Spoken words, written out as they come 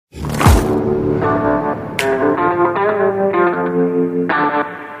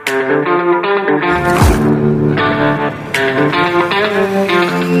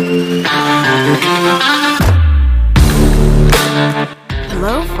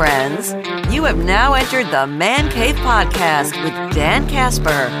friends. You have now entered the Man Cave Podcast with Dan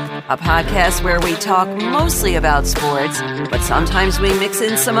Casper, a podcast where we talk mostly about sports, but sometimes we mix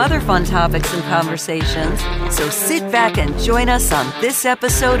in some other fun topics and conversations. So sit back and join us on this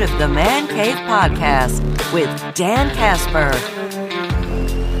episode of the Man Cave Podcast with Dan Casper.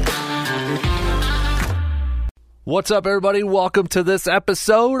 What's up, everybody? Welcome to this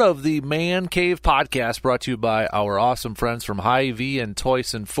episode of the Man Cave Podcast, brought to you by our awesome friends from Hy-Vee and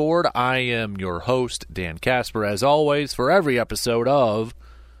Toyson Ford. I am your host, Dan Casper, as always, for every episode of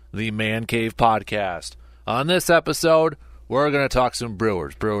the Man Cave Podcast. On this episode, we're going to talk some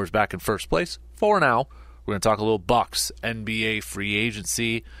Brewers. Brewers back in first place for now. We're going to talk a little Bucks, NBA free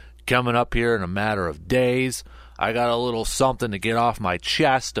agency coming up here in a matter of days. I got a little something to get off my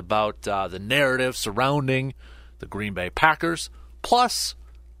chest about the narrative surrounding the Green Bay Packers. Plus,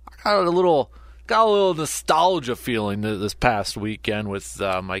 I got a little nostalgia feeling this past weekend with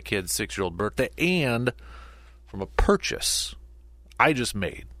my kid's 6-year-old birthday, and from a purchase I just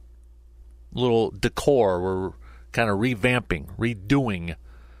made. A little decor. We're kind of redoing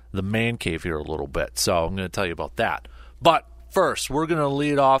the man cave here a little bit, so I'm going to tell you about that. But first, we're going to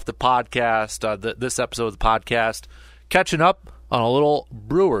lead off the podcast, this episode of the podcast, catching up on a little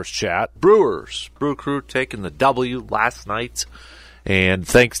Brewers chat. Brew Crew taking the W last night, and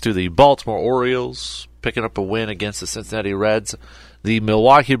thanks to the Baltimore Orioles picking up a win against the Cincinnati Reds, the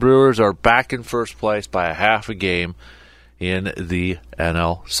Milwaukee Brewers are back in first place by a half a game in the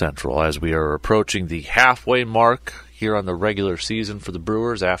NL Central, as we are approaching the halfway mark here on the regular season for the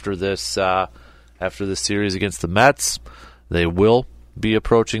Brewers. After this series against the Mets, they will be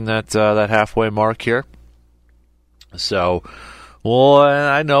approaching that halfway mark here. So, well,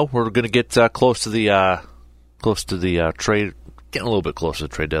 I know we're going to get close to the trade, getting a little bit closer to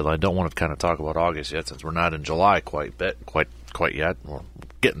the trade deadline. I don't want to kind of talk about August yet, since we're not in July quite yet. We're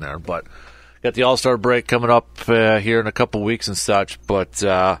getting there, but got the All-Star break coming up here in a couple weeks and such. But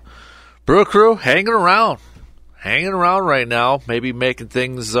Brew Crew hanging around right now, maybe making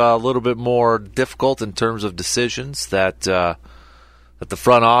things a little bit more difficult in terms of decisions that the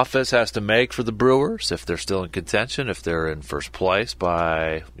front office has to make for the Brewers if they're still in contention, if they're in first place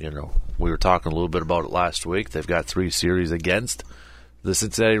by, we were talking a little bit about it last week. They've got 3 series against the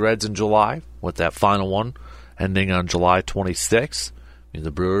Cincinnati Reds in July, with that final one ending on July 26th. The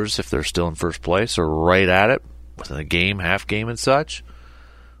Brewers, if they're still in first place, are right at it, within a game, half game and such.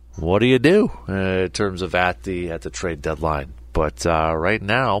 What do you do in terms of at the trade deadline? But right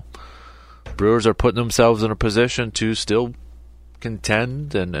now, Brewers are putting themselves in a position to still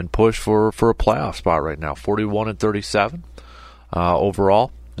contend and push for a playoff spot right now. 41-37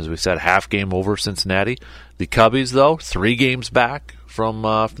 overall. As we said, half game over Cincinnati. The Cubbies, though, 3 games back from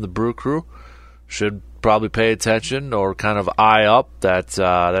the Brew Crew. Should probably pay attention or kind of eye up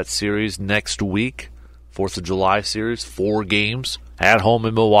that series next week. 4th of July series, 4 games at home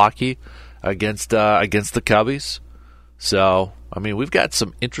in Milwaukee against the Cubbies. So, I mean, we've got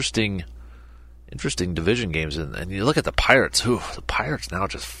some interesting division games, and you look at the Pirates. The Pirates now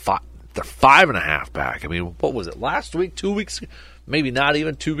just they're 5.5 back. I mean, what was it, last week, 2 weeks, maybe not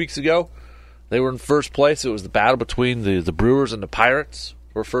even 2 weeks ago? They were in first place. It was the battle between the Brewers and the Pirates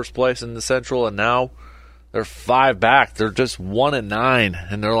for first place in the Central, and now they're 5 back. They're just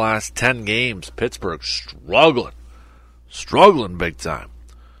 1-9 in their last 10 games. Pittsburgh struggling big time.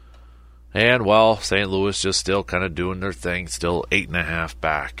 And, well, St. Louis just still kind of doing their thing, still 8.5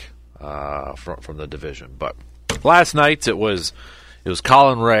 back from the division. But last night it was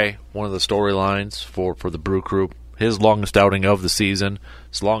Colin Ray, one of the storylines for the Brew Crew. His longest outing of the season.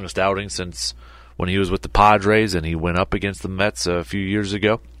 His longest outing since when he was with the Padres and he went up against the Mets a few years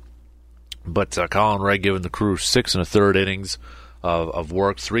ago. But Colin Ray giving the Crew 6 1/3 innings of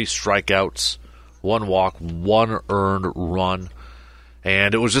work, 3 strikeouts, 1 walk, 1 earned run.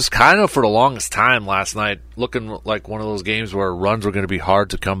 And it was just kind of, for the longest time last night, looking like one of those games where runs were going to be hard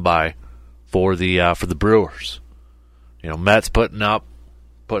to come by for the Brewers. Mets putting up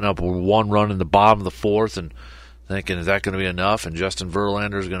 1 run in the bottom of the 4th, and thinking, is that going to be enough? And Justin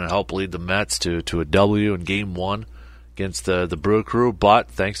Verlander is going to help lead the Mets to a W in Game 1 against the Brew Crew. But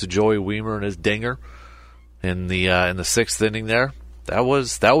thanks to Joey Wiemer and his dinger in the 6th inning there, that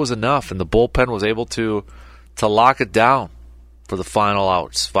was enough, and the bullpen was able to lock it down for the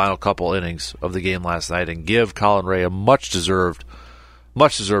final couple innings of the game last night, and give Colin Ray a much deserved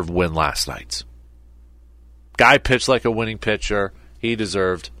win last night. Guy pitched like a winning pitcher. He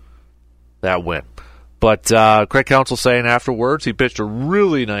deserved that win. But Craig Counsell saying afterwards he pitched a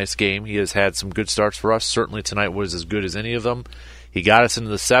really nice game. He has had some good starts for us. Certainly tonight was as good as any of them. He got us into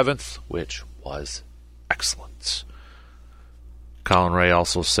the 7th, which was excellent. Colin Ray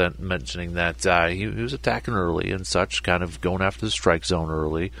also mentioning that he was attacking early and such, kind of going after the strike zone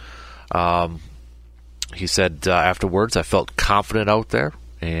early. He said afterwards, I felt confident out there,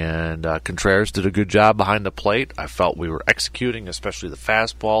 and Contreras did a good job behind the plate. I felt we were executing, especially the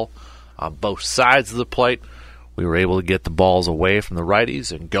fastball, on both sides of the plate. We were able to get the balls away from the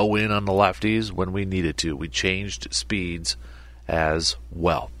righties and go in on the lefties when we needed to. We changed speeds as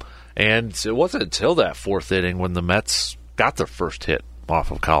well. And it wasn't until that fourth inning when the Mets got their first hit off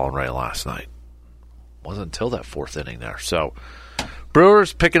of Colin Ray last night. It wasn't until that fourth inning there. So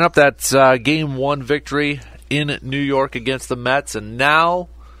Brewers picking up that Game 1 victory in New York against the Mets. And now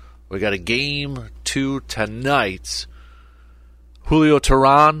we got a Game 2 tonight. Julio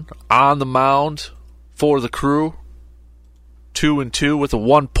Teheran on the mound for the Crew, 2-2 with a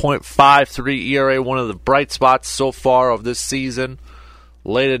 1.53 ERA, one of the bright spots so far of this season.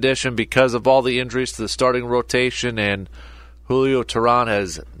 Late addition because of all the injuries to the starting rotation, and Julio Teheran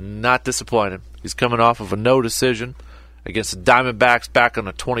has not disappointed. He's coming off of a no decision against the Diamondbacks back on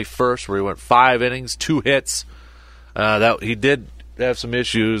the 21st, where he went 5 innings, 2 hits. That he did have some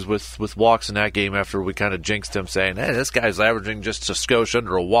issues with walks in that game after we kind of jinxed him, saying, hey, this guy's averaging just a skosh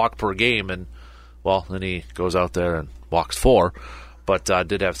under a walk per game, and well, then he goes out there and walks 4, but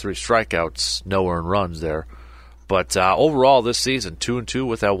did have 3 strikeouts, no earned runs there. But overall this season, 2-2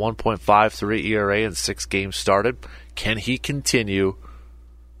 with that 1.53 ERA in 6 games started. Can he continue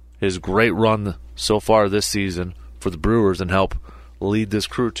his great run so far this season for the Brewers and help lead this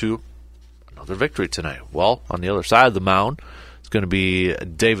Crew to another victory tonight? Well, on the other side of the mound, it's going to be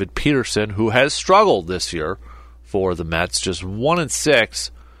David Peterson, who has struggled this year for the Mets, just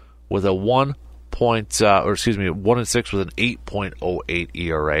 1-6 with a 1-6 with an 8.08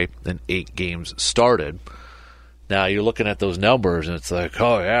 ERA in 8 games started. Now you're looking at those numbers and it's like,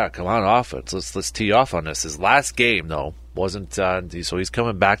 oh yeah, come on offense, let's tee off on this. His last game though wasn't so he's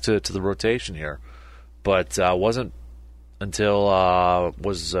coming back to the rotation here, but wasn't until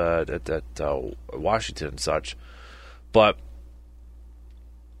was at Washington and such, but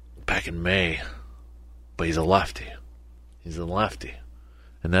back in May. But he's a lefty.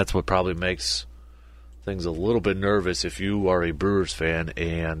 And that's what probably makes things a little bit nervous if you are a Brewers fan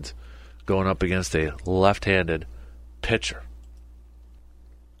and going up against a left-handed pitcher.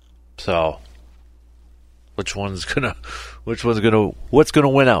 So, what's gonna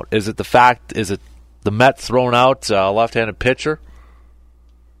win out? Is it the Mets throwing out a left-handed pitcher,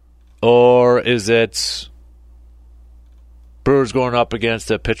 or is it Brewers going up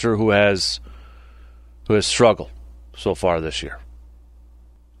against a pitcher who has struggled so far this year?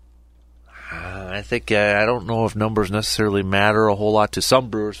 I think I don't know if numbers necessarily matter a whole lot to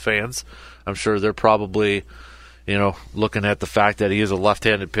some Brewers fans. I'm sure they're probably, looking at the fact that he is a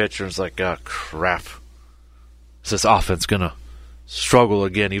left-handed pitcher and it's like, oh, crap. Is this offense going to struggle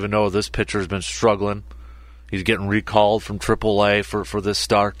again, even though this pitcher's been struggling? He's getting recalled from AAA for this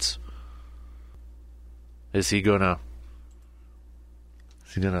starts. Is he going to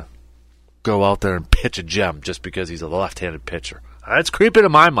go out there and pitch a gem just because he's a left-handed pitcher? That's creeping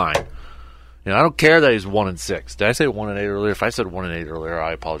in my mind. I don't care that he's 1-6. Did I say 1-8 earlier? If I said 1-8 earlier,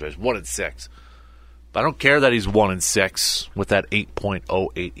 I apologize. 1-6. But I don't care that he's 1-6 with that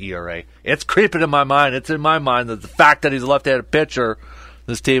 8.08 ERA. It's creeping in my mind. It's in my mind that the fact that he's a left-handed pitcher,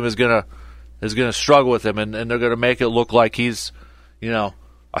 this team is gonna struggle with him, and they're gonna make it look like he's, a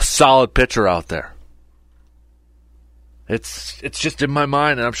solid pitcher out there. It's just in my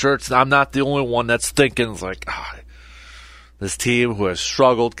mind, and I'm sure I'm not the only one that's thinking it's like, this team who has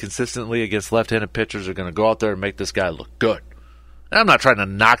struggled consistently against left-handed pitchers are going to go out there and make this guy look good. And I'm not trying to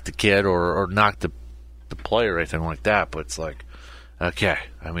knock the kid or knock the player or anything like that, but it's like, okay,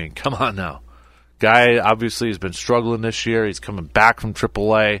 come on now. Guy obviously has been struggling this year. He's coming back from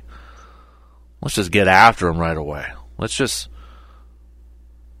AAA. Let's just get after him right away. Let's just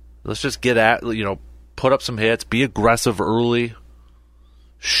get put up some hits, be aggressive early,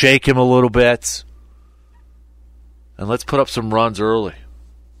 shake him a little bit. And let's put up some runs early.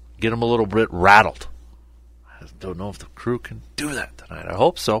 Get them a little bit rattled. I don't know if the Crew can do that tonight. I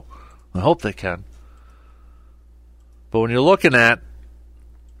hope so. I hope they can. But when you're looking at,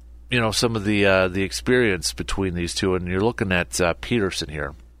 some of the experience between these two, and you're looking at Peterson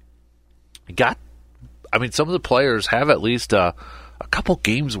here, some of the players have at least a couple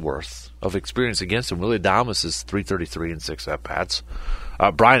games worth of experience against him. Willie Adames is .333 and 6 at-bats.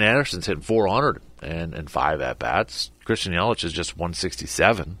 Brian Anderson's hitting .400 and 5 at-bats. Christian Yelich is just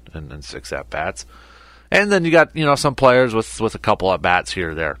 .167 and 6 at-bats. And then you got, some players with a couple at-bats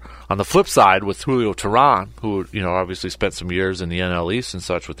here or there. On the flip side, with Julio Teheran, who, obviously spent some years in the NL East and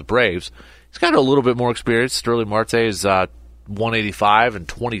such with the Braves, he's got a little bit more experience. Sterling Marte is 185 and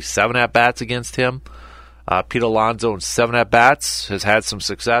 27 at-bats against him. Pete Alonso in 7 at-bats has had some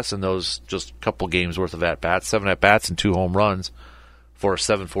success in those just couple games worth of at-bats. 7 at-bats and 2 home runs for a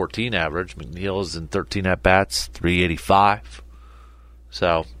 714 average. McNeil is in 13 at-bats, 385.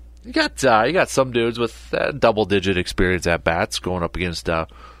 So you got some dudes with double-digit experience at-bats going up against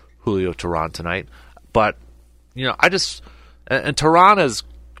Julio Teheran tonight. But, and Teheran is,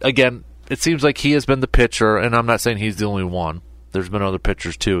 again, it seems like he has been the pitcher, and I'm not saying he's the only one. There's been other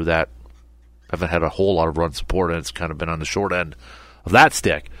pitchers, too, that haven't had a whole lot of run support, and it's kind of been on the short end of that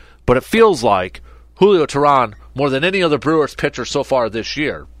stick. But it feels like Julio Teheran, more than any other Brewers pitcher so far this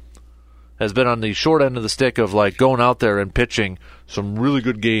year, has been on the short end of the stick of like going out there and pitching some really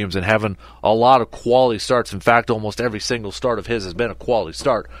good games and having a lot of quality starts. In fact, almost every single start of his has been a quality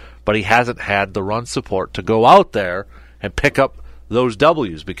start, but he hasn't had the run support to go out there and pick up those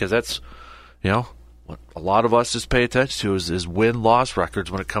W's, because that's, what a lot of us just pay attention to is win-loss records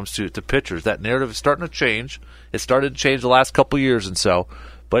when it comes to pitchers. That narrative is starting to change. It started to change the last couple of years and so,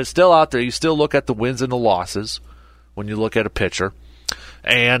 but it's still out there. You still look at the wins and the losses when you look at a pitcher.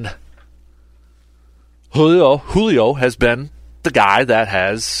 And Julio has been the guy that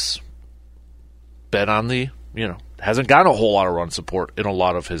has been on the, hasn't gotten a whole lot of run support in a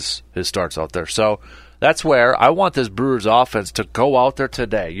lot of his starts out there. So that's where I want this Brewers offense to go out there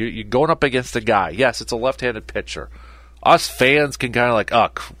today. You're going up against a guy. Yes, it's a left-handed pitcher. Us fans can kind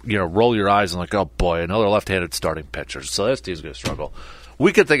of roll your eyes and like, oh boy, another left-handed starting pitcher. So this team's going to struggle.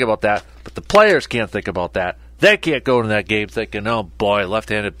 We can think about that, but the players can't think about that. They can't go into that game thinking, oh boy,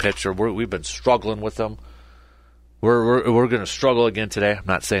 left-handed pitcher. We've been struggling with them. We're going to struggle again today. I'm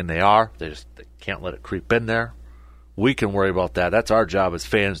not saying they are. They can't let it creep in there. We can worry about that. That's our job as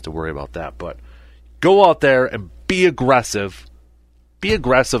fans to worry about that. But go out there and be aggressive. Be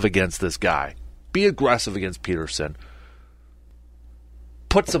aggressive against this guy. Be aggressive against Peterson.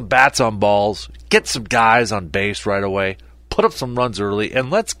 Put some bats on balls. Get some guys on base right away. Put up some runs early.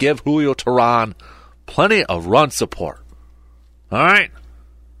 And let's give Julio Teheran plenty of run support. All right?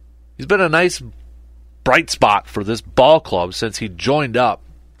 He's been a nice bright spot for this ball club since he joined up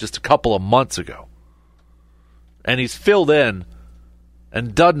just a couple of months ago. And he's filled in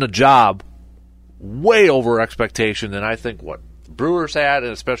and done a job way over expectation than I think what the Brewers had,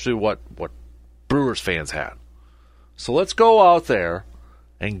 and especially what Brewers fans had. So let's go out there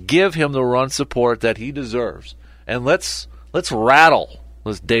and give him the run support that he deserves. And let's rattle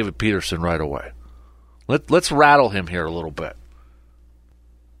this David Peterson right away. Let's rattle him here a little bit.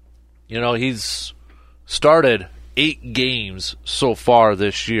 He's started 8 games so far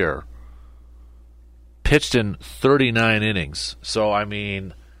this year. Pitched in 39 innings. So,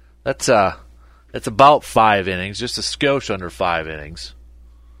 that's about 5 innings, just a skosh under 5 innings,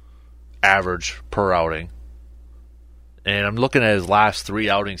 average per outing. And I'm looking at his last 3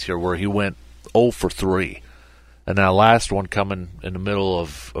 outings here where he went 0 for 3. And that last one coming in the middle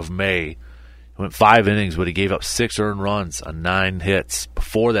of May, he went 5 innings, but he gave up 6 earned runs on 9 hits.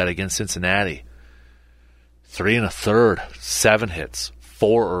 Before that, against Cincinnati, 3 1/3, 7 hits,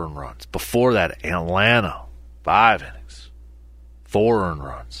 4 earned runs. Before that, Atlanta, 5 innings, 4 earned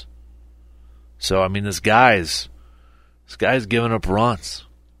runs. So, this guy's giving up runs.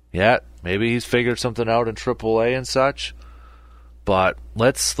 Yeah, maybe he's figured something out in AAA and such. But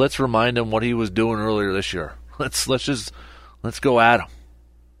let's remind him what he was doing earlier this year. Let's go at him.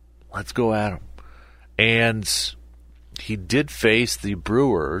 Let's go at him. And he did face the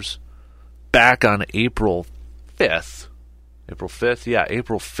Brewers back on April 5th. April 5th? Yeah,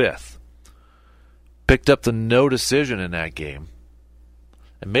 April 5th. Picked up the no decision in that game.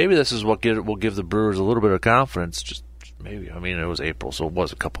 And maybe this is what will give the Brewers a little bit of confidence. Just maybe. It was April, so it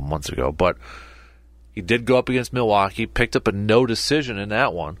was a couple months ago. But he did go up against Milwaukee, picked up a no decision in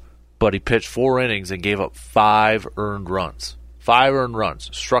that one, but he pitched 4 innings and gave up 5 earned runs. 5 earned runs.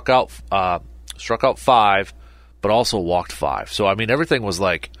 Struck out 5, but also walked 5. So, everything was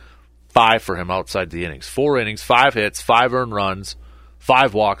like 5 for him outside the innings. 4 innings, 5 hits, 5 earned runs,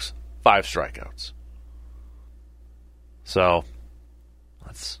 5 walks, 5 strikeouts. So,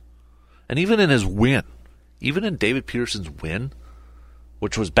 and even in his win, even in David Peterson's win,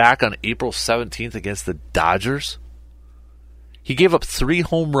 which was back on April 17th against the Dodgers, he gave up 3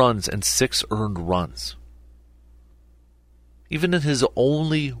 home runs and 6 earned runs. Even in his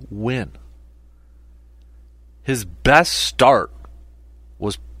only win. His best start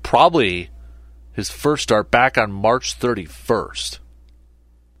was probably his first start back on March 31st.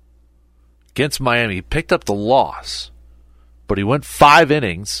 Against Miami, he picked up the loss, but he went 5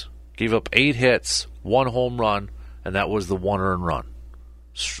 innings, gave up 8 hits, 1 home run, and that was the 1 earned run.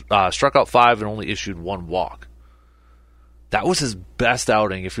 Struck out 5 and only issued 1 walk. That was his best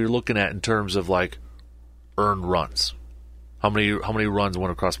outing if you're looking at in terms of like earned runs. How many runs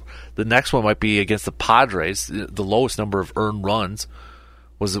went across? The next one might be against the Padres. The lowest number of earned runs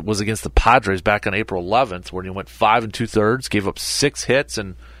was against the Padres back on April 11th, when he went 5 2/3, gave up 6 hits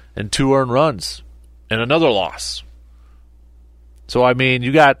and 2 earned runs, and another loss. So I mean,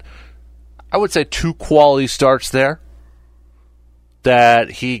 you got, I would say, 2 quality starts there that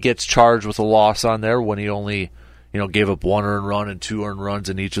he gets charged with a loss on there when he only, gave up 1 earned run and 2 earned runs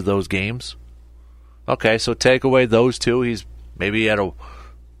in each of those games. Okay, so take away those 2. He's maybe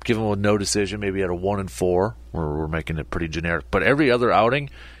give him a no decision, maybe at a 1-4. We're making it pretty generic. But every other outing,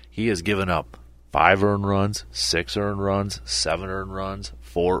 he has given up 5 earned runs, 6 earned runs, 7 earned runs,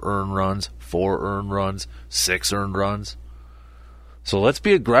 4 earned runs, 4 earned runs, 6 earned runs. So let's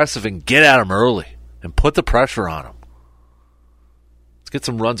be aggressive and get at him early and put the pressure on him. Let's get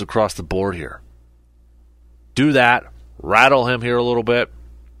some runs across the board here. Do that, rattle him here a little bit,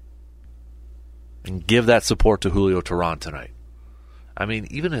 and give that support to Julio Teheran tonight. I mean,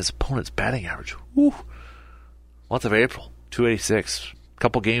 even his opponent's batting average, month of April, 286.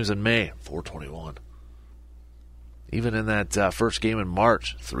 Couple games in May, 421. Even in that first game in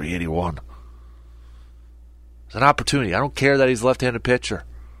March, 381. It's an opportunity. I don't care that he's a left-handed pitcher.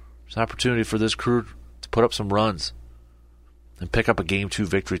 It's an opportunity for this crew to put up some runs and pick up a Game 2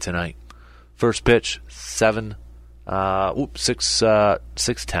 victory tonight. First pitch,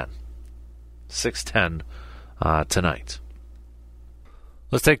 6:10. 6:10 tonight.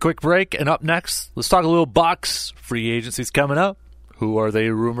 Let's take a quick break, and up next, let's talk a little Bucks. Free agency's coming up. Who are they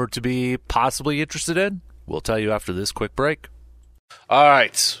rumored to be possibly interested in? We'll tell you after this quick break. All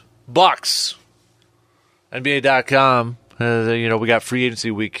right, Bucks. NBA.com. We got free agency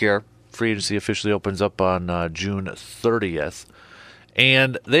week here. Free agency officially opens up on June 30th.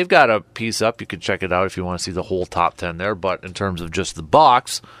 And they've got a piece up. You can check it out if you want to see the whole top 10 there. But in terms of just the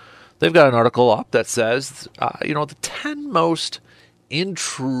Bucks, they've got an article up that says, the 10 most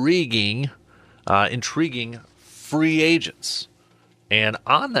intriguing free agents. And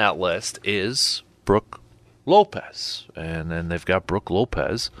on that list is Brook Lopez. And then they've got Brook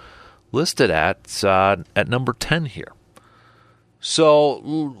Lopez listed at number 10 here. So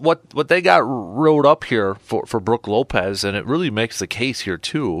what they got wrote up here for Brook Lopez, and it really makes the case here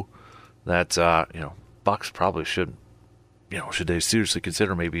too that Bucks probably should they seriously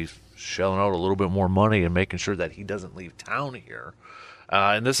consider maybe shelling out a little bit more money and making sure that he doesn't leave town here.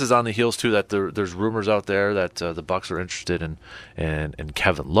 And this is on the heels too that there's rumors out there that the Bucks are interested in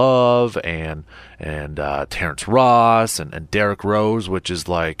Kevin Love and Terrence Ross and Derrick Rose, which is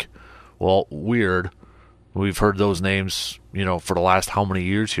like, well, weird. We've heard those names, for the last how many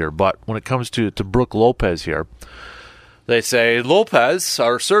years here. But when it comes to Brook Lopez here, they say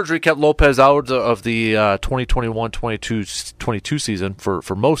our surgery kept Lopez out of the 2021-22 season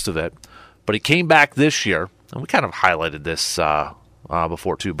for most of it. But he came back this year, and we kind of highlighted this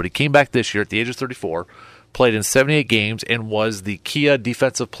before too. But he came back this year at the age of 34, played in 78 games, and was the Kia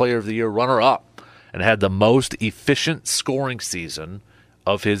Defensive Player of the Year runner-up, and had the most efficient scoring season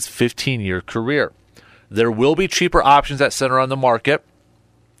of his 15-year career. There will be cheaper options at center on the market,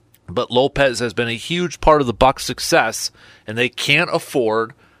 but Lopez has been a huge part of the Bucks' success, and they can't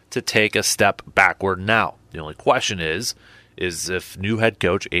afford to take a step backward now. The only question is if new head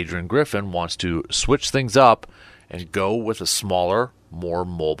coach Adrian Griffin wants to switch things up and go with a smaller, more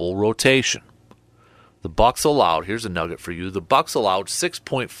mobile rotation. The Bucks allowed, here's a nugget for you, the Bucks allowed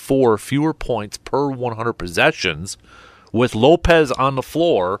 6.4 fewer points per 100 possessions with Lopez on the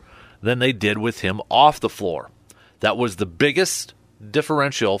floor than they did with him off the floor. That was the biggest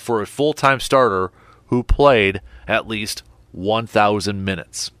differential for a full-time starter who played at least 1,000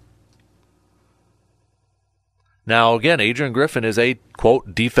 minutes. Now, again, Adrian Griffin is a,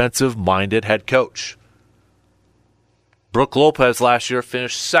 quote, defensive-minded head coach. Brook Lopez last year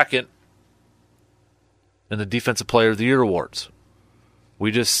finished second in the Defensive Player of the Year awards.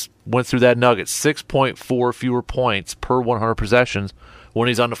 We just went through that nugget. 6.4 fewer points per 100 possessions when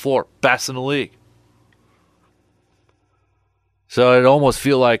he's on the floor. Best in the league. So it almost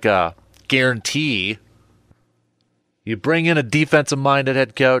feel like a guarantee. You bring in a defensive-minded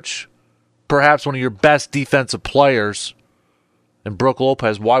head coach, perhaps one of your best defensive players, and Brook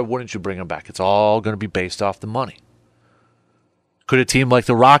Lopez, why wouldn't you bring him back? It's all going to be based off the money. Could a team like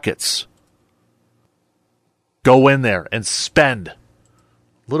the Rockets go in there and spend a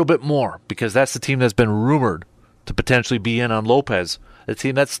little bit more? Because that's the team that's been rumored to potentially be in on Lopez. A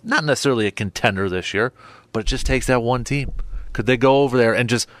team that's not necessarily a contender this year, but it just takes that one team. Could they go over there and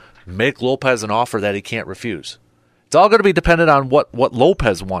just make Lopez an offer that he can't refuse? It's all going to be dependent on what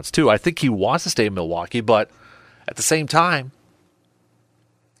Lopez wants, too. I think he wants to stay in Milwaukee, but At the same time,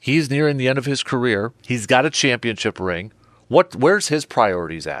 he's nearing the end of his career. He's got a championship ring. Where's his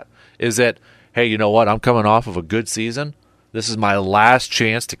priorities at? Is it, hey, you know what? I'm coming off of a good season. This is my last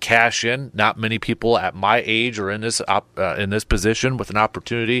chance to cash in. Not many people at my age are in this position with an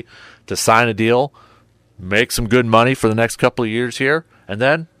opportunity to sign a deal, make some good money for the next couple of years here, and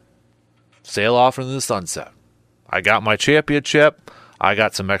then sail off into the sunset. I got my championship. I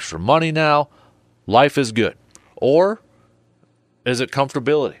got some extra money now. Life is good. Or is it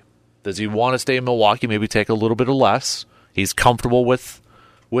comfortability? Does he want to stay in Milwaukee, maybe take a little bit of less? He's comfortable with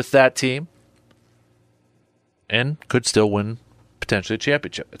that team and could still win potentially a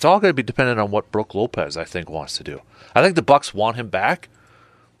championship. It's all going to be dependent on what Brook Lopez, I think, wants to do. I think the Bucks want him back,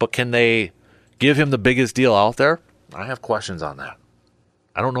 but can they give him the biggest deal out there? I have questions on that.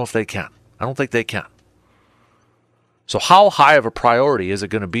 I don't know if they can. I don't think they can. So how high of a priority is it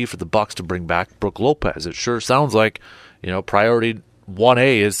going to be for the Bucks to bring back Brook Lopez? It sure sounds like, priority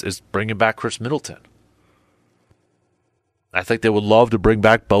 1A is bringing back Chris Middleton. I think they would love to bring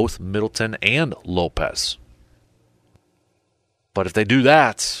back both Middleton and Lopez. But if they do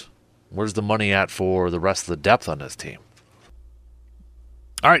that, where's the money at for the rest of the depth on this team?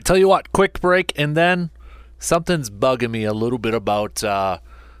 All right, tell you what, quick break, and then something's bugging me a little bit about a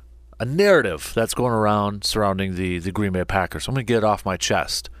narrative that's going around surrounding the Green Bay Packers. I'm going to get it off my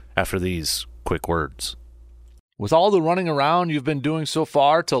chest after these quick words. With all the running around you've been doing so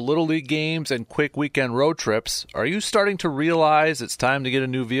far to Little League games and quick weekend road trips, are you starting to realize it's time to get a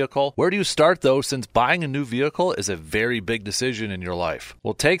new vehicle? Where do you start, though, since buying a new vehicle is a very big decision in your life?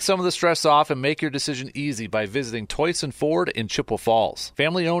 Well, take some of the stress off and make your decision easy by visiting Toyson Ford in Chippewa Falls.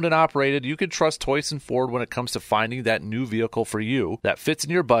 Family owned and operated, you can trust Toyson Ford when it comes to finding that new vehicle for you that fits in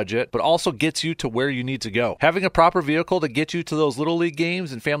your budget, but also gets you to where you need to go. Having a proper vehicle to get you to those Little League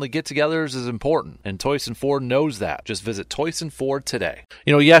games and family get-togethers is important, and Toyson Ford knows that. Just visit Toyson Ford today.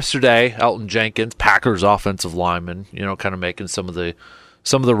 Yesterday, Elton Jenkins, Packers offensive lineman, kind of making some of the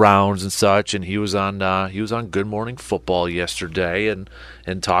rounds and such, and he was on Good Morning Football yesterday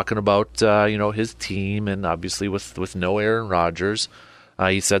and talking about his team, and obviously with no Aaron Rodgers.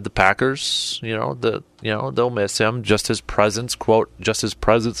 He said the Packers, they'll miss him. Just his presence, quote, just his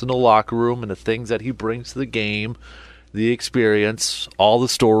presence in the locker room and the things that he brings to the game, the experience, all the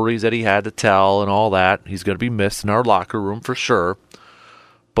stories that he had to tell and all that. He's going to be missed in our locker room for sure.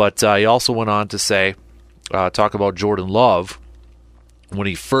 But he also went on to say, talk about Jordan Love. When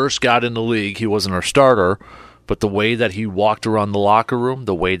he first got in the league, he wasn't our starter, but the way that he walked around the locker room,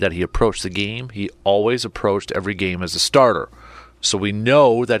 the way that he approached the game, he always approached every game as a starter. So we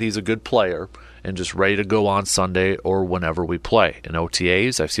know that he's a good player and just ready to go on Sunday or whenever we play. In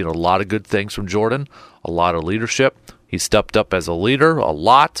OTAs, I've seen a lot of good things from Jordan, a lot of leadership. He stepped up as a leader a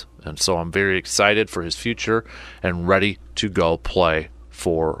lot, and so I'm very excited for his future and ready to go play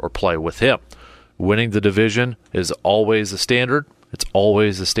with him. Winning the division is always the standard. It's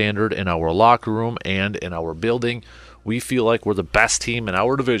always the standard in our locker room and in our building. We feel like we're the best team in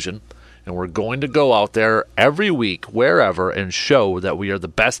our division, and we're going to go out there every week, wherever, and show that we are the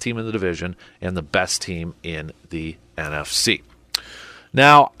best team in the division and the best team in the NFC.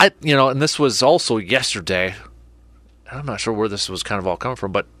 Now, and this was also yesterday. I'm not sure where this was kind of all coming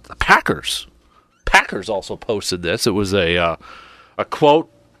from, but the Packers also posted this. It was a quote,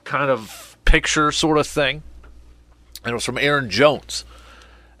 kind of picture sort of thing. And it was from Aaron Jones.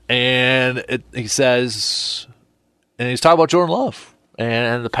 And he says, and he's talking about Jordan Love.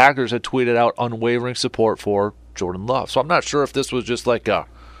 And the Packers had tweeted out unwavering support for Jordan Love. So I'm not sure if this was just like a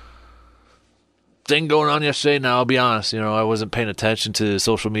thing going on yesterday. Now, I'll be honest, I wasn't paying attention to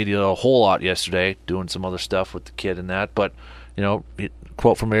social media a whole lot yesterday, doing some other stuff with the kid and that. But,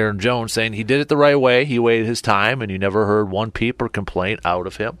 quote from Aaron Jones saying he did it the right way. He waited his time, and you never heard one peep or complaint out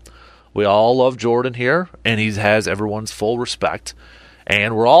of him. We all love Jordan here, and he has everyone's full respect.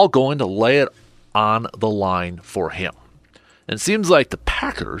 And we're all going to lay it on the line for him. And it seems like the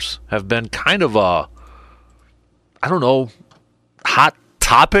Packers have been kind of a, hot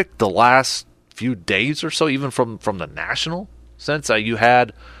topic the last few days or so, even from the national sense. You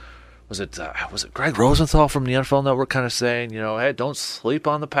had, was it Greg Rosenthal from the NFL Network kind of saying, hey, don't sleep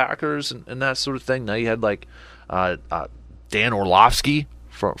on the Packers and that sort of thing. Now you had Dan Orlovsky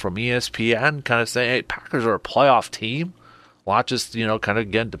from ESPN kind of saying, hey, Packers are a playoff team. A lot just, kind of,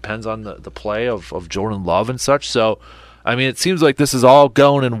 again, depends on the play of Jordan Love and such. So, it seems like this is all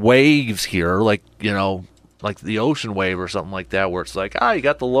going in waves here, like the ocean wave or something like that, where it's like, you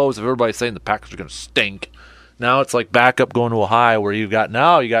got the lows of everybody saying the Packers are going to stink. Now it's like back up going to a high where you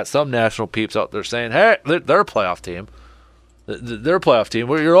got some national peeps out there saying, hey, they're a playoff team. They're a playoff team.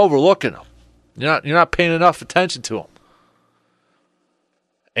 You're overlooking them. You're not paying enough attention to him.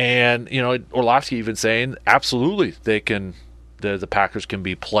 And, Orlovsky even saying, absolutely, the Packers can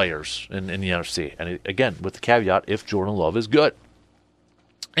be players in the NFC. And again, with the caveat, if Jordan Love is good.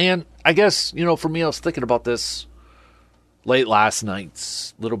 And I guess, for me, I was thinking about this late last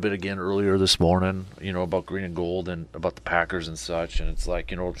night, a little bit again earlier this morning, about green and gold and about the Packers and such. And it's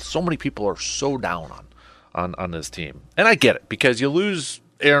like, so many people are so down on this team. And I get it, because you lose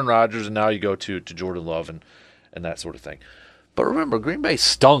Aaron Rodgers and now you go to Jordan Love and that sort of thing. But remember, Green Bay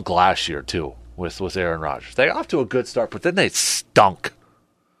stunk last year, too, with Aaron Rodgers. They got off to a good start, but then they stunk.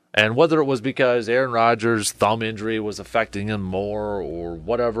 And whether it was because Aaron Rodgers' thumb injury was affecting him more or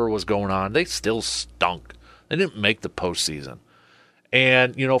whatever was going on, they still stunk. They didn't make the postseason.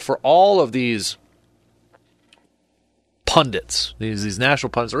 And, for all of these pundits, these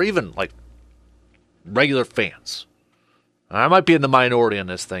national pundits, or even, like, regular fans, I might be in the minority on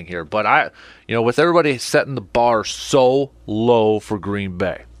this thing here, but with everybody setting the bar so low for Green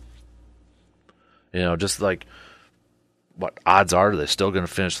Bay, just like, what odds are they still going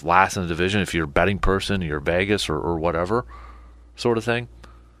to finish last in the division if you're a betting person, you're Vegas or whatever sort of thing?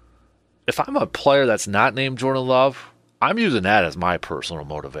 If I'm a player that's not named Jordan Love, I'm using that as my personal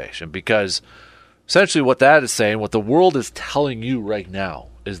motivation, because essentially what that is saying, what the world is telling you right now,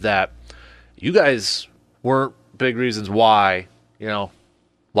 is that you guys weren't big reasons why,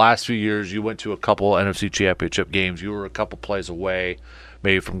 last few years you went to a couple NFC Championship games. You were a couple plays away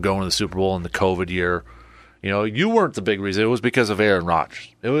maybe from going to the Super Bowl in the COVID year. You weren't the big reason. It was because of Aaron Rodgers.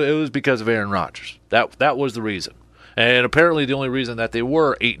 It was because of Aaron Rodgers. That was the reason. And apparently the only reason that they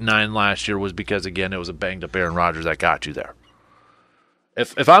were 8-9 last year was because, again, it was a banged-up Aaron Rodgers that got you there.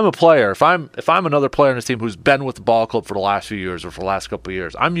 If I'm a player, if I'm another player on this team who's been with the ball club for the last few years or for the last couple of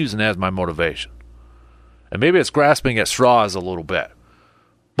years, I'm using that as my motivation. And maybe it's grasping at straws a little bit.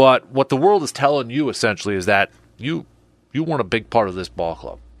 But what the world is telling you essentially is that you weren't a big part of this ball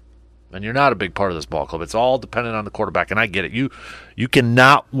club. And you're not a big part of this ball club. It's all dependent on the quarterback. And I get it. You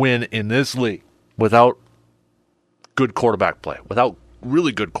cannot win in this league without good quarterback play, without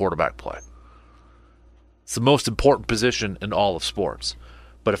really good quarterback play. It's the most important position in all of sports.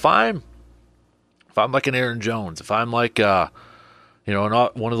 But if I'm like an Aaron Jones, if I'm like not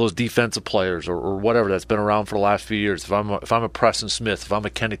one of those defensive players or whatever that's been around for the last few years, if I'm a Preston Smith, if I'm a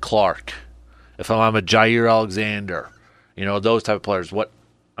Kenny Clark, if I'm a Jair Alexander, those type of players,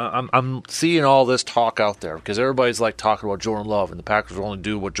 I'm seeing all this talk out there because everybody's like talking about Jordan Love and the Packers will only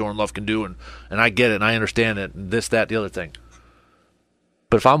do what Jordan Love can do, and I get it and I understand it and this, that, the other thing.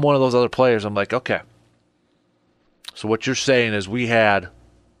 But if I'm one of those other players, I'm like, okay, so what you're saying is we had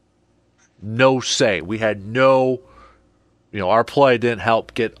no say. We had no, our play didn't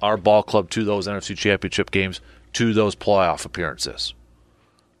help get our ball club to those NFC Championship games, to those playoff appearances.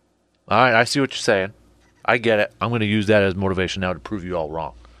 All right, I see what you're saying. I get it. I'm going to use that as motivation now to prove you all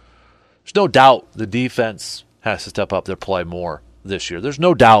wrong. There's no doubt the defense has to step up their play more this year. There's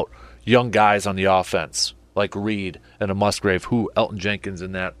no doubt young guys on the offense like Reed and a Musgrave, who Elton Jenkins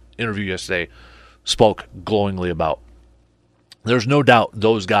in that interview yesterday spoke glowingly about. There's no doubt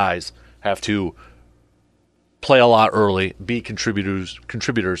those guys have to play a lot early, be contributors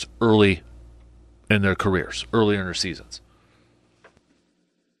early in their careers, early in their seasons.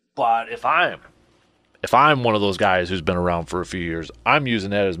 But if I'm one of those guys who's been around for a few years, I'm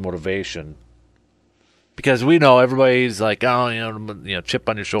using that as motivation because we know everybody's like, chip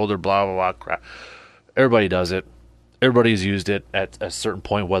on your shoulder, blah, blah, blah, crap. Everybody does it. Everybody's used it at a certain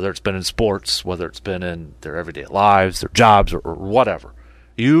point, whether it's been in sports, whether it's been in their everyday lives, their jobs, or whatever.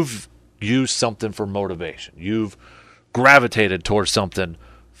 You've used something for motivation. You've gravitated towards something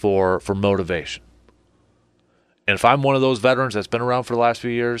for motivation. And if I'm one of those veterans that's been around for the last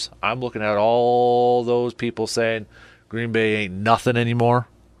few years, I'm looking at all those people saying Green Bay ain't nothing anymore.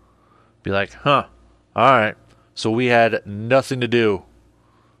 Be like, all right. So we had nothing to do.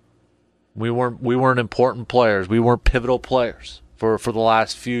 We weren't important players. We weren't pivotal players for the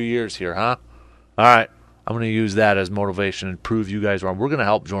last few years here, huh? All right. I'm going to use that as motivation and prove you guys wrong. We're going to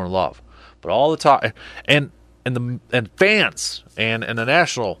help Jordan Love. But all the talk and fans and the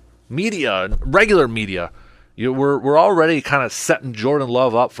national media and regular media, we're already kind of setting Jordan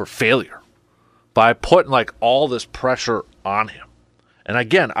Love up for failure by putting like all this pressure on him. And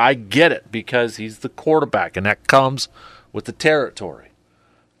again, I get it because he's the quarterback and that comes with the territory.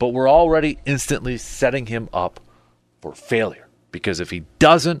 But we're already instantly setting him up for failure because if he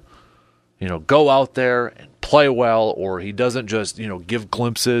doesn't, go out there and play well, or he doesn't just, give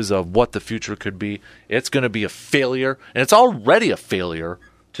glimpses of what the future could be, it's going to be a failure. And it's already a failure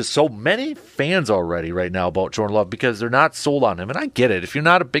to so many fans already right now about Jordan Love because they're not sold on him. And I get it. If you're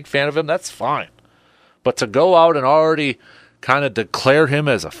not a big fan of him, that's fine. But to go out and already kind of declare him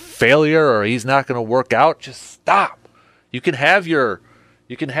as a failure or he's not going to work out, just stop. You can have your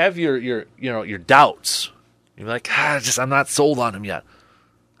doubts. You're like, I'm not sold on him yet.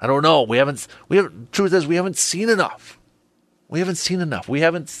 I don't know. Truth is, we haven't seen enough. We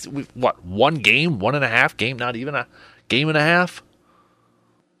haven't, one game, 1.5 game, not even a game and a half?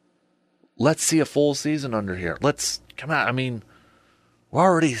 Let's see a full season under here. Come on. I mean, we're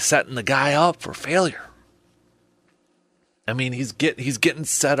already setting the guy up for failure. I mean, he's getting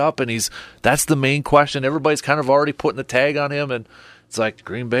set up, and that's the main question. Everybody's kind of already putting the tag on him, and it's like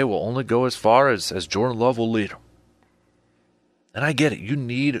Green Bay will only go as far as Jordan Love will lead them. And I get it. You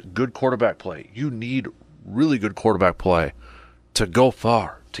need good quarterback play. You need really good quarterback play to go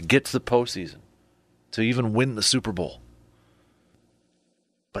far, to get to the postseason, to even win the Super Bowl.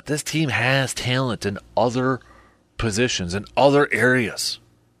 But this team has talent in other positions, in other areas,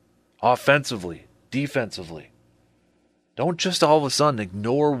 offensively, defensively. Don't just all of a sudden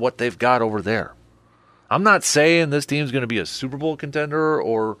ignore what they've got over there. I'm not saying this team's going to be a Super Bowl contender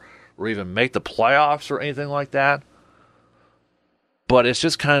or even make the playoffs or anything like that. But it's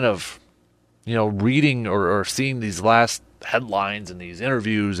just kind of, reading or seeing these last headlines and these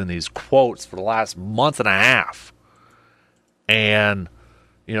interviews and these quotes for the last month and a half. And,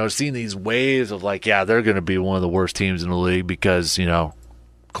 seeing these waves of like, yeah, they're going to be one of the worst teams in the league because,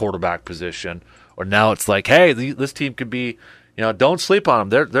 quarterback position. Or now it's like, hey, this team could be, don't sleep on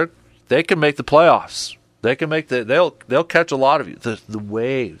them. They can make the playoffs. They can make they'll catch a lot of you. The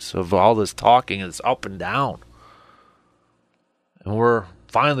waves of all this talking is up and down. And we're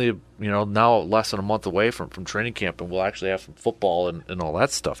finally, now less than a month away from training camp, and we'll actually have some football and all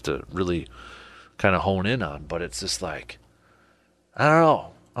that stuff to really kind of hone in on. But it's just like, I don't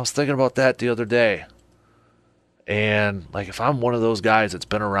know. I was thinking about that the other day. And, like, if I'm one of those guys that's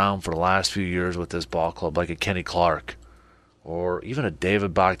been around for the last few years with this ball club, like a Kenny Clark, or even a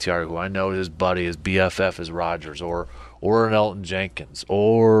David Bakhtiari, who I know his buddy, his BFF is Rodgers, or an Elton Jenkins,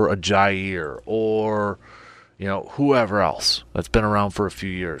 or a Jair, or, whoever else that's been around for a few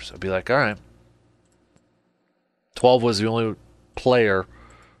years, I'd be like, all right, 12 was the only player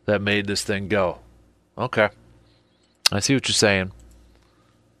that made this thing go. Okay. I see what you're saying.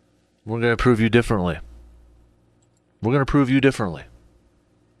 We're going to prove you differently.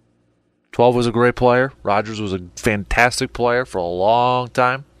 12 was a great player. Rodgers was a fantastic player for a long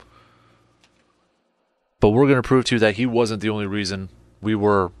time. But we're going to prove to you that he wasn't the only reason we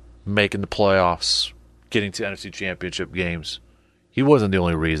were making the playoffs, getting to NFC Championship games. He wasn't the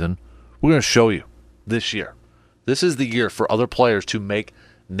only reason. We're going to show you this year. This is the year for other players to make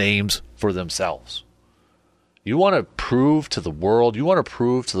names for themselves. You want to prove to the world, you want to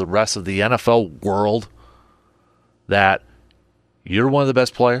prove to the rest of the NFL world that you're one of the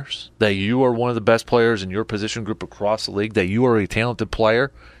best players, that you are one of the best players in your position group across the league, that you are a talented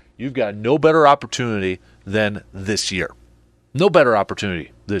player. You've got no better opportunity than this year. No better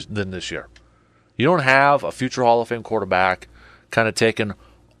opportunity than this year. You don't have a future Hall of Fame quarterback kind of taking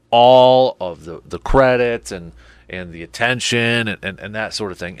all of the credit and the attention and that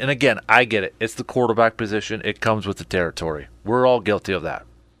sort of thing. And again, I get it. It's the quarterback position. It comes with the territory. We're all guilty of that.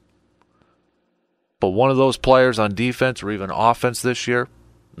 But one of those players on defense or even offense this year,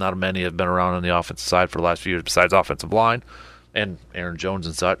 not many have been around on the offensive side for the last few years besides offensive line and Aaron Jones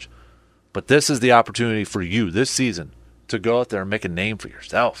and such. But this is the opportunity for you this season to go out there and make a name for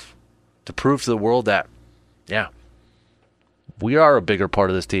yourself, to prove to the world that, yeah, we are a bigger part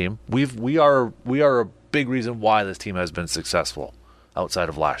of this team. We are a big reason why this team has been successful outside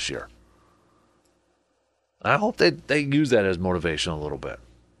of last year. I hope they use that as motivation a little bit.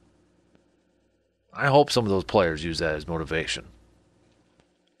 I hope some of those players use that as motivation.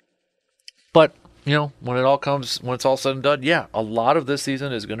 But, when it's all said and done, yeah, a lot of this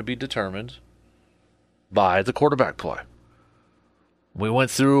season is going to be determined by the quarterback play. We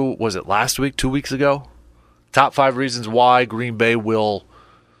went through, was it last week, 2 weeks ago? Top 5 reasons why Green Bay will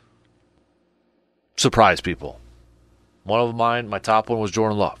surprise people. One of mine, my top one was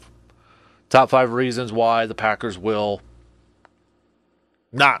Jordan Love. Top 5 reasons why the Packers will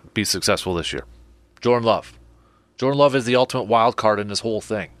not be successful this year. Jordan Love. Jordan Love is the ultimate wild card in this whole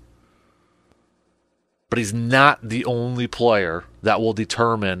thing. But he's not the only player that will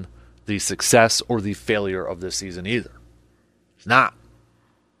determine the success or the failure of this season either. He's not.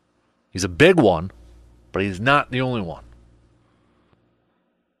 He's a big one, but he's not the only one.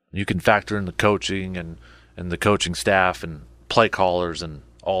 You can factor in the coaching and the coaching staff and play callers and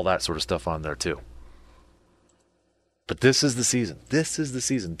all that sort of stuff on there too. But this is the season. This is the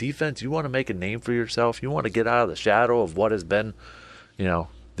season. Defense, you want to make a name for yourself. You want to get out of the shadow of what has been,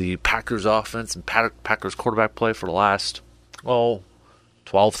 the Packers offense and Packers quarterback play for the last, 12,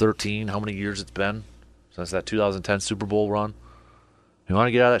 13, how many years it's been since that 2010 Super Bowl run. You want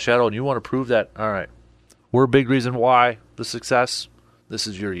to get out of that shadow and you want to prove that, all right, we're a big reason why the success, this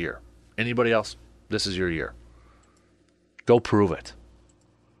is your year. Anybody else, this is your year. Go prove it.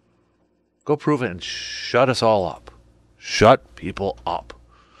 Go prove it and shut us all up. Shut people up.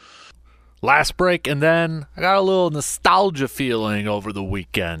 Last break, and then I got a little nostalgia feeling over the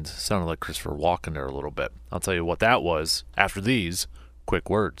weekend. Sounded like Christopher Walken there a little bit. I'll tell you what that was after these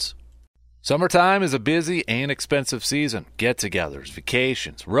quick words. Summertime is a busy and expensive season. Get-togethers,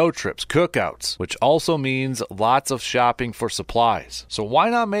 vacations, road trips, cookouts, which also means lots of shopping for supplies. So why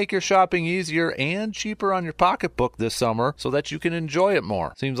not make your shopping easier and cheaper on your pocketbook this summer so that you can enjoy it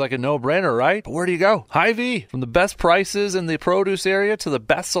more? Seems like a no-brainer, right? But where do you go? Hy-Vee. From the best prices in the produce area to the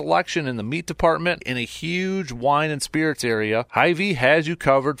best selection in the meat department in a huge wine and spirits area, Hy-Vee has you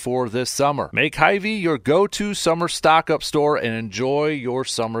covered for this summer. Make Hy-Vee your go-to summer stock-up store and enjoy your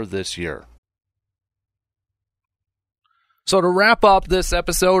summer this year. So to wrap up this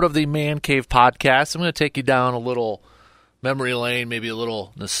episode of the Man Cave Podcast, I'm going to take you down a little memory lane, maybe a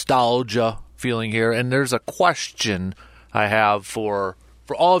little nostalgia feeling here. And there's a question I have for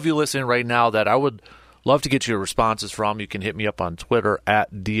all of you listening right now that I would love to get your responses from. You can hit me up on Twitter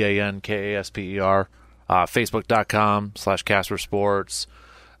at DANKASPER, Facebook.com/Casper Sports.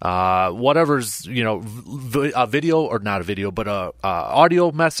 Whatever's, a video or not a video, but a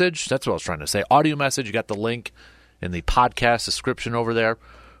audio message. That's what I was trying to say. Audio message. You got the link in the podcast description over there.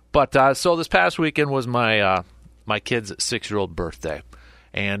 But so this past weekend was my kid's 6-year-old birthday.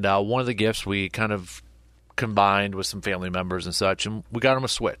 And one of the gifts we kind of combined with some family members and such, and we got him a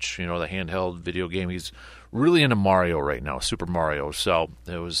Switch, the handheld video game. He's really into Mario right now, Super Mario. So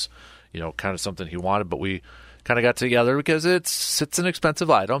it was, kind of something he wanted, but we kind of got together because it's an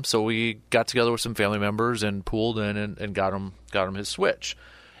expensive item. So we got together with some family members and pooled in and got him his Switch.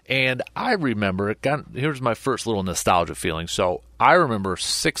 And I remember here's my first little nostalgia feeling. So I remember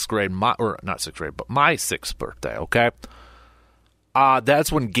sixth grade, my sixth birthday, okay?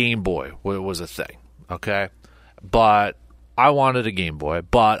 That's when Game Boy was a thing, okay? But I wanted a Game Boy,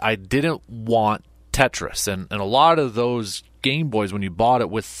 but I didn't want Tetris. And a lot of those Game Boys, when you bought it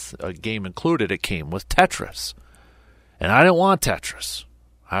with a game included, it came with Tetris. And I didn't want Tetris.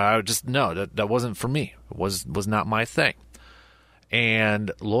 That wasn't for me. It was not my thing.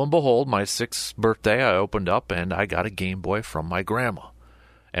 And lo and behold, my 6th birthday, I opened up and I got a Game Boy from my grandma.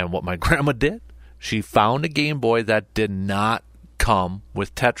 And what my grandma did, she found a Game Boy that did not come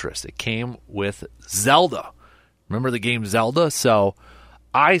with Tetris. It came with Zelda. Remember the game Zelda? So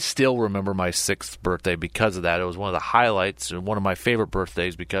I still remember my 6th birthday because of that. It was one of the highlights and one of my favorite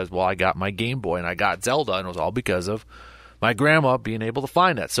birthdays because, I got my Game Boy and I got Zelda, and it was all because of my grandma being able to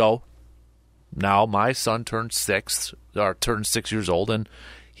find it. So now my son turned 6 years old, and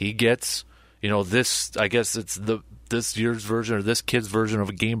he gets, this, I guess it's this year's version or this kid's version of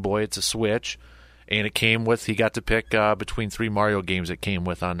a Game Boy. It's a Switch, and he got to pick between 3 Mario games it came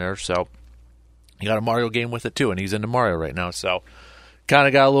with on there. So he got a Mario game with it too, and he's into Mario right now. So kind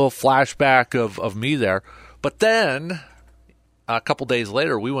of got a little flashback of me there. But then a couple days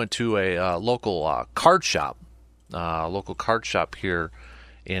later, we went to a local card shop here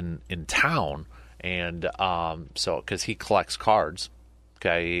in town, and so because he collects cards,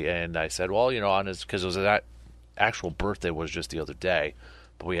 okay, and I said, because it was that actual birthday was just the other day,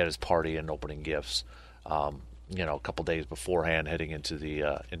 but we had his party and opening gifts, a couple days beforehand, heading into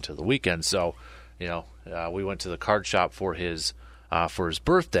the weekend. So, we went to the card shop for his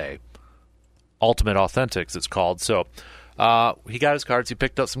birthday, Ultimate Authentics, it's called. So he got his cards, he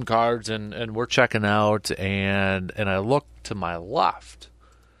picked up some cards, and we're checking out, and I looked to my left.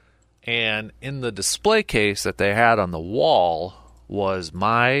 And in the display case that they had on the wall was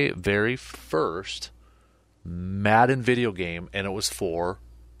my very first Madden video game, and it was for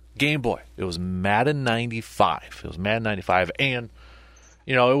Game Boy. It was Madden 95. And,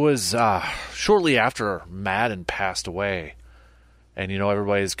 it was shortly after Madden passed away. And,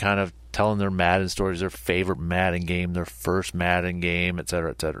 everybody's kind of telling their Madden stories, their favorite Madden game, their first Madden game, et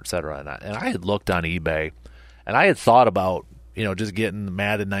cetera, et cetera, et cetera. And I had looked on eBay, and I had thought about just getting the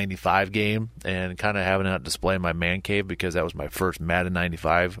Madden 95 game and kind of having it display in my man cave because that was my first Madden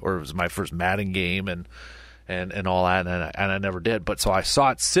 95, or it was my first Madden game and all that, and I never did. But so I saw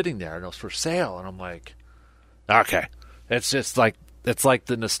it sitting there, and it was for sale, and I'm like, okay. It's just like, it's like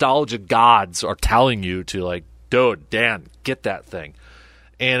the nostalgia gods are telling you to, like, dude, Dan, get that thing.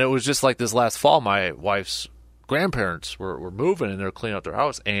 And it was just like this last fall, my wife's grandparents were moving and they were cleaning out their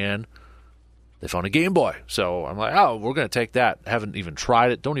house, and they found a Game Boy. So I'm like, oh, we're going to take that. Haven't even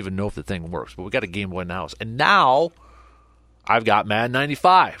tried it. Don't even know if the thing works. But we got a Game Boy in the house. And now I've got Madden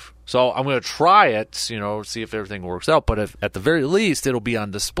 95. So I'm going to try it, see if everything works out. But at the very least, it'll be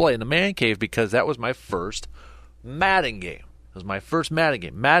on display in the man cave because that was my first Madden game. It was my first Madden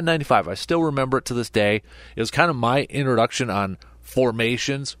game, Madden 95. I still remember it to this day. It was kind of my introduction on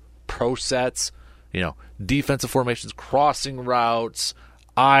formations, pro sets, defensive formations, crossing routes,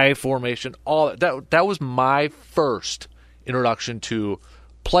 I formation, all that was my first introduction to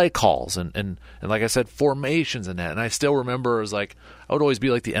play calls and like I said, formations and that. And I still remember it was like I would always be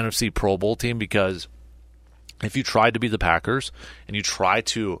like the NFC Pro Bowl team because if you tried to be the Packers and you tried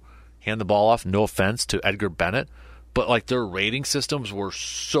to hand the ball off, no offense to Edgar Bennett, but like their rating systems were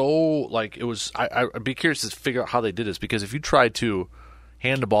so like it was. I'd be curious to figure out how they did this because if you tried to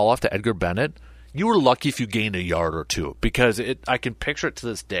hand the ball off to Edgar Bennett, you were lucky if you gained a yard or two because I can picture it to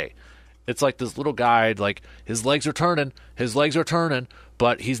this day. It's like this little guy, like his legs are turning,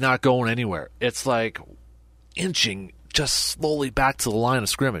 but he's not going anywhere. It's like inching just slowly back to the line of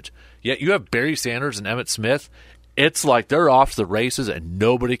scrimmage. Yet you have Barry Sanders and Emmitt Smith. It's like they're off to the races and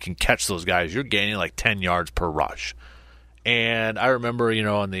nobody can catch those guys. You're gaining like 10 yards per rush. And I remember, in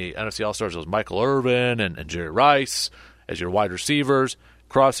the NFC All-Stars, it was Michael Irvin and Jerry Rice as your wide receivers,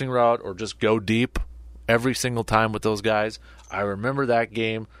 crossing route, or just go deep every single time with those guys. I remember that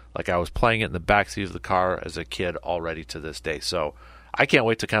game like I was playing it in the backseat of the car as a kid already to this day. So I can't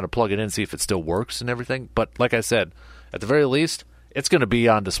wait to kind of plug it in, see if it still works and everything. But like I said, at the very least, it's going to be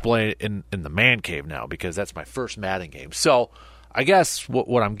on display in the man cave now because that's my first Madden game. So I guess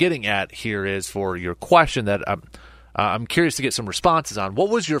what I'm getting at here is for your question that I'm curious to get some responses on. What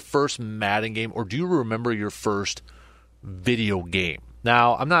was your first Madden game, or do you remember your first video game?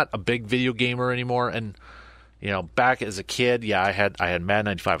 Now, I'm not a big video gamer anymore, and back as a kid, I had Madden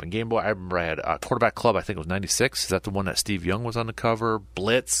 95 on Game Boy. I remember I had Quarterback Club. I think it was 96. Is that the one that Steve Young was on the cover?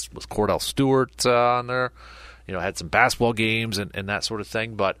 Blitz was Cordell Stewart on there. Had some basketball games and that sort of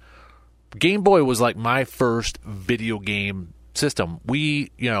thing. But Game Boy was like my first video game system.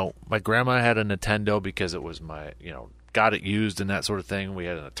 My grandma had a Nintendo because it was my, got it used and that sort of thing. We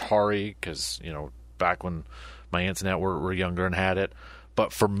had an Atari because, back when my aunts and that were younger and had it.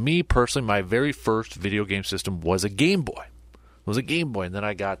 But for me personally, my very first video game system was a Game Boy. And then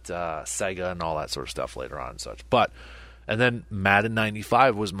I got Sega and all that sort of stuff later on and such. And then Madden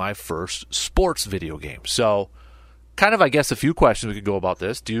 95 was my first sports video game. So kind of, I guess, a few questions we could go about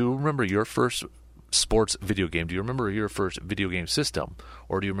this. Do you remember your first sports video game? Do you remember your first video game system?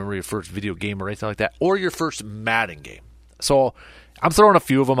 Or do you remember your first video game or anything like that? Or your first Madden game? So I'm throwing a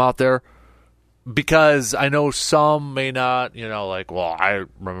few of them out there because I know some may not, I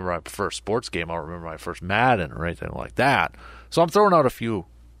remember my first sports game. I don't remember my first Madden or anything like that. So I'm throwing out a few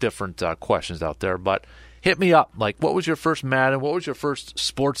different questions out there, but hit me up. Like, what was your first Madden? What was your first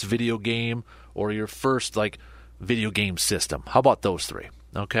sports video game or your first, video game system? How about those three?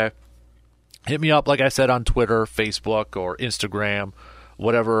 Okay. Hit me up, like I said, on Twitter, Facebook, or Instagram,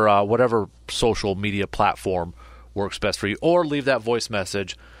 whatever social media platform works best for you, or leave that voice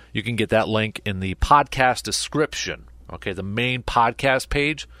message. You can get that link in the podcast description. Okay, the main podcast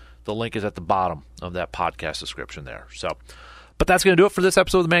page, the link is at the bottom of that podcast description there. So, but that's going to do it for this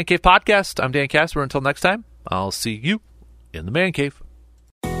episode of the Man Cave Podcast. I'm Dan Casper. Until next time, I'll see you in the Man Cave.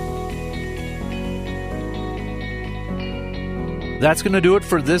 That's going to do it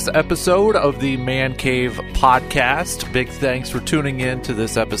for this episode of the Man Cave Podcast. Big thanks for tuning in to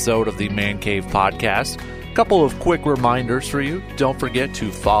this episode of the Man Cave Podcast. A couple of quick reminders for you. Don't forget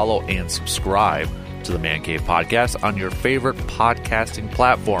to follow and subscribe to the Man Cave Podcast on your favorite podcasting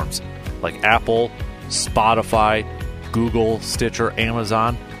platforms like Apple, Spotify, Google, Stitcher,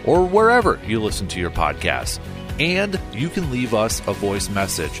 Amazon, or wherever you listen to your podcasts. And you can leave us a voice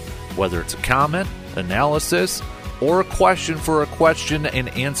message, whether it's a comment, analysis, or a question for a question and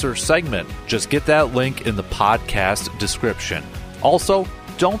answer segment. Just get that link in the podcast description. Also,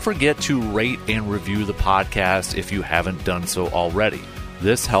 don't forget to rate and review the podcast if you haven't done so already.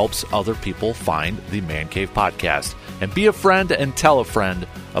 This helps other people find the Man Cave Podcast. And be a friend and tell a friend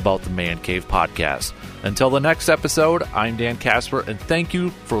about the Man Cave Podcast. Until the next episode, I'm Dan Casper, and thank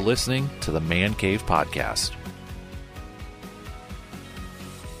you for listening to the Man Cave Podcast.